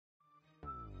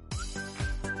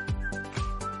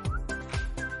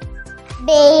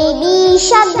Baby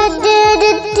shark do do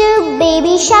do do,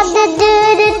 baby shark do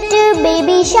do do do,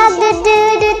 baby shark do do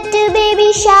do do,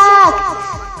 baby shark.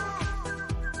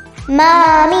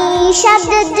 Mommy shark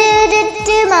do do do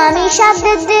do, mommy shark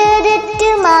do do do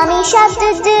do, mommy shark do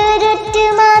do do do,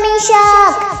 mommy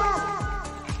shark.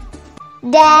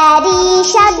 Daddy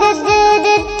shark do do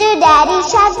do do, daddy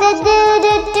shark do do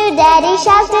do do, daddy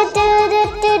shark do do do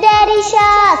do, daddy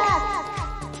shark.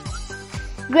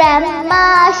 Grandma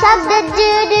shark do do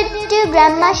do do,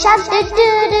 grandma shark do do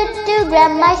do do,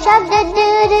 grandma shark do do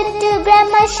do do,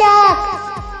 grandma shark.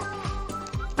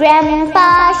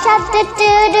 Grandpa shark do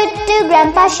do do do,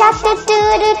 grandpa shark do do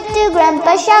do do,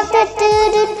 grandpa shark do do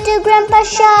do do, grandpa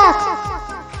shark.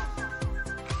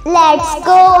 Let's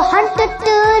go hunt do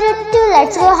do do do,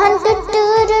 let's go hunt do do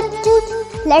do do,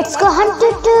 let's go hunt do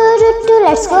do do do,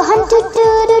 let's go hunt do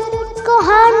do do do. Go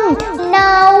hunt.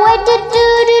 Now where to do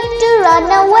do do, run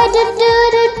away to do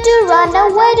do do, run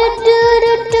away to do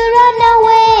do do, run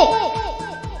away.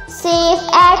 Safe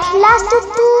at last to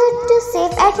do do,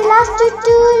 safe at last to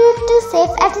do do, safe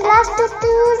at last to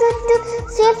do do,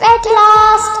 safe at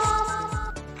last.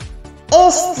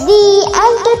 Is the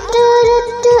end to do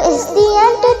do, is the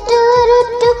end to do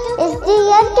do, is the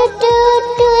end to do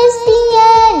do, is the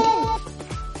end.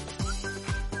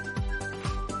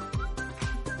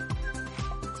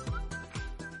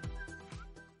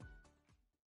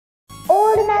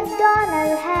 Old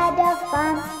MacDonald had a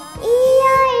farm,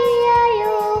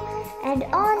 E-I-E-I-O, and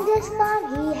on this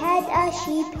farm he had a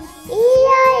sheep,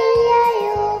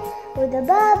 E-I-E-I-O, with a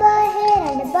baba here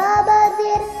and a baba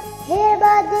there, here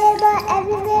ba there ba,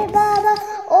 everywhere baba.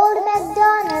 Old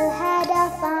MacDonald had a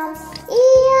farm,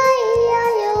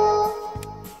 E-I-E-I-O.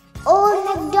 Old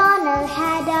MacDonald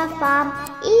had a farm,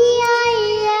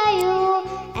 E-I-E-I-O,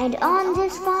 and on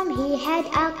this farm he had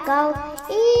a cow,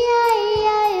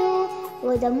 E-I-E-I-O,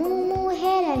 with a moo-moo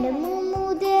here and a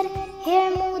moo-moo there,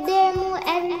 here moo, there moo,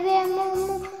 everywhere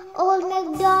moo-moo. Old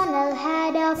MacDonald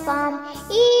had a farm,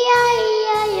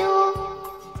 E-I-E-I-O.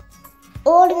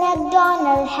 Old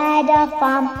MacDonald had a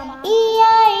farm,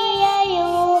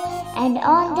 E-I-E-I-O, and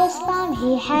on this farm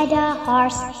he had a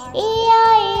horse,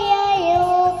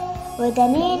 E-I-E-I-O, with a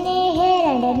neigh-neigh here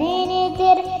and a neigh-neigh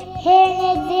there, here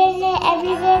neigh, there neigh,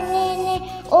 everywhere neigh-neigh.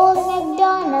 Old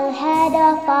MacDonald had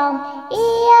a farm,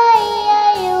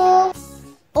 E-I-E-I-O.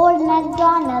 Old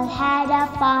MacDonald had a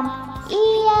farm,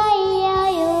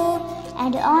 E-I-E-I-O,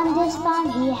 and on this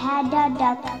farm he had a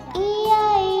duck,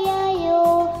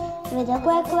 E-I-E-I-O, with a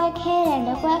quack quack here and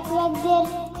a quack quack there,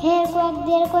 here quack,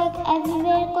 there quack,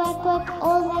 everywhere quack quack.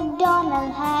 Old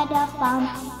MacDonald had a farm,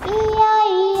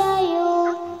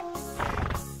 E-I-E-I-O.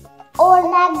 Old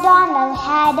MacDonald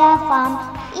had a farm,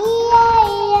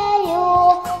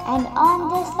 E-I-E-I-O, and on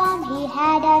this farm he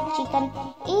had a chicken,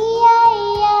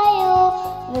 E-I-E-I-O,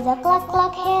 with a cluck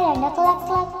cluck here and a cluck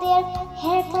cluck there,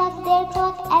 here cluck, there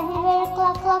cluck, everywhere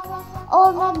cluck cluck.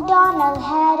 Old MacDonald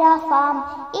had a farm,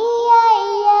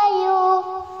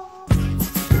 E-I-E-I-O.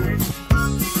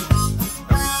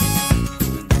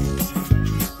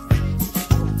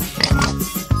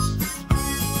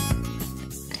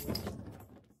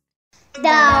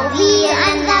 The wheel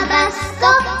and the bus go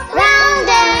round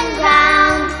and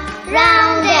round,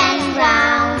 round and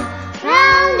round,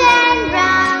 round and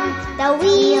round. The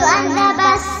wheel and the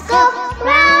bus go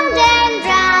round and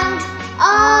round,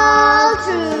 all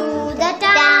through the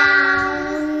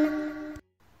town.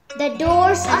 The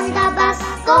doors on the bus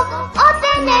go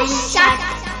open and shut,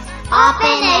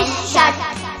 open and shut,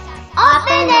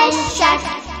 open and shut.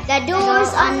 The doors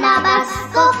on the bus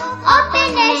go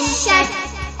open and shut,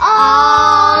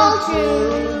 all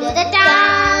through the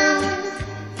town.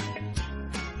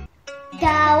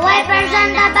 The wipers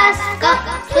on the bus go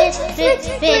switch, switch,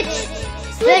 switch,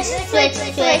 switch, switch,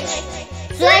 switch,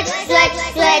 switch, switch,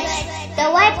 switch. The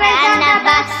wipers on the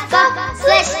bus go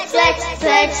switch, switch,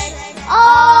 switch,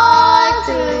 all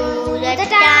through the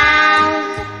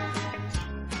town.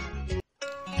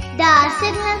 The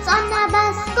signals on the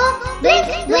bus go blink,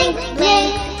 blink,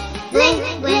 blink, blink,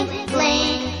 blink,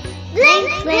 blink, blink,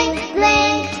 blink,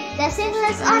 blink. The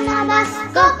signals on the bus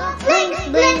go blink,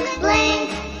 blink, blink,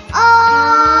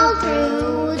 all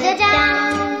through the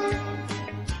town.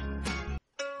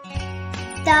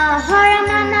 The horn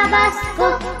on the bus go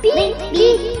beep,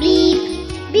 beep, beep,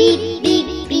 beep, beep,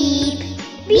 beep,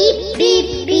 beep, beep,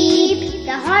 beep.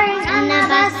 The horn on the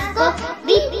bus go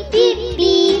beep, beep,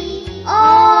 beep,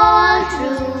 all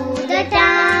through the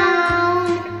town.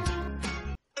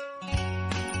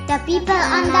 The people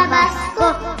on the bus go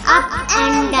up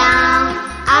and down,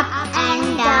 up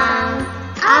and down,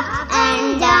 up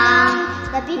and down.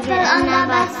 The people on the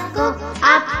bus go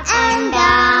up and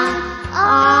down,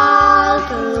 all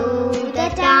through the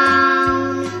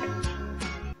town.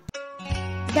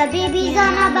 The babies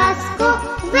on a bus go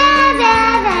where,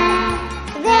 where, where,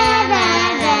 where, where,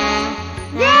 where,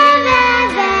 where, where,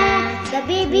 where. The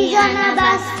babies on a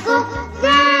bus go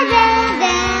where, where,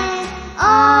 where,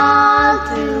 all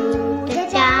through the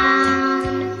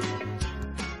town.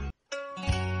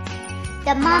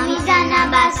 The mummies on a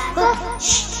bus go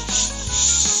shh, shh,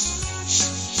 shh,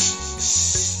 shh,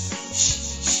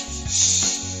 shh.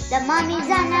 The mummies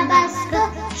on a bus go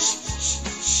shh, shh,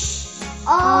 shh,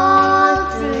 all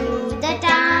through the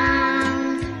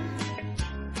town.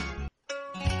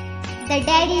 The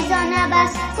daddies on a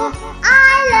bus go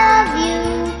I love you,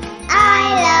 I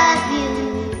love you,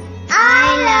 I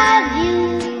love you.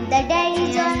 The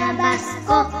daddies on a bus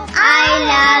go I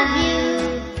love you,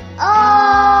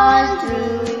 all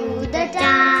through the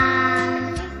town.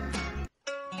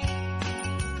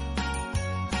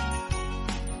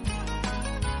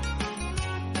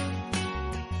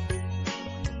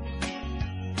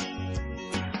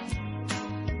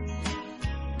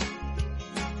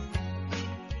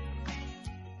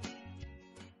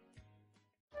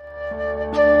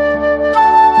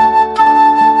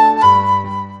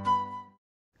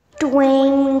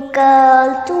 Twinkle,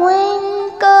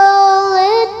 twinkle,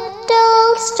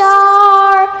 little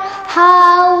star,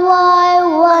 how I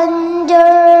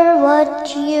wonder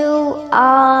what you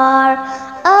are.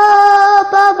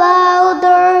 Up above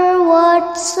the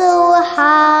world so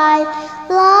high,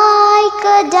 like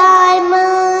a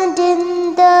diamond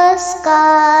in the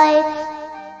sky.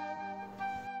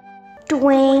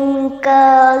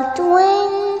 Twinkle,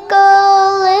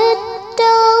 twinkle,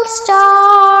 little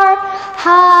star,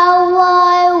 how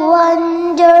I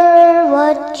wonder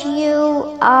what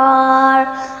you are.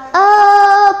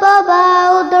 Up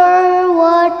above the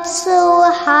world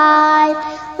so high,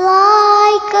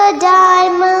 like a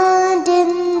diamond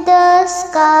in the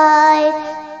sky.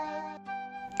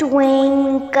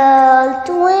 Twinkle,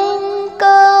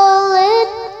 twinkle,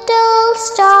 little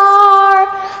star,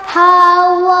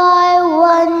 how I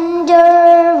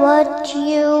wonder what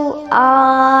you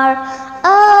are.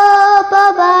 Up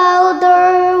above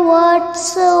the world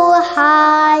so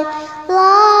high,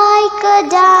 like a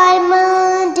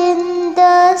diamond in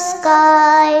the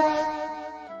sky.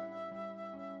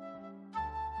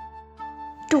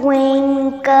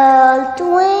 Twinkle, twinkle,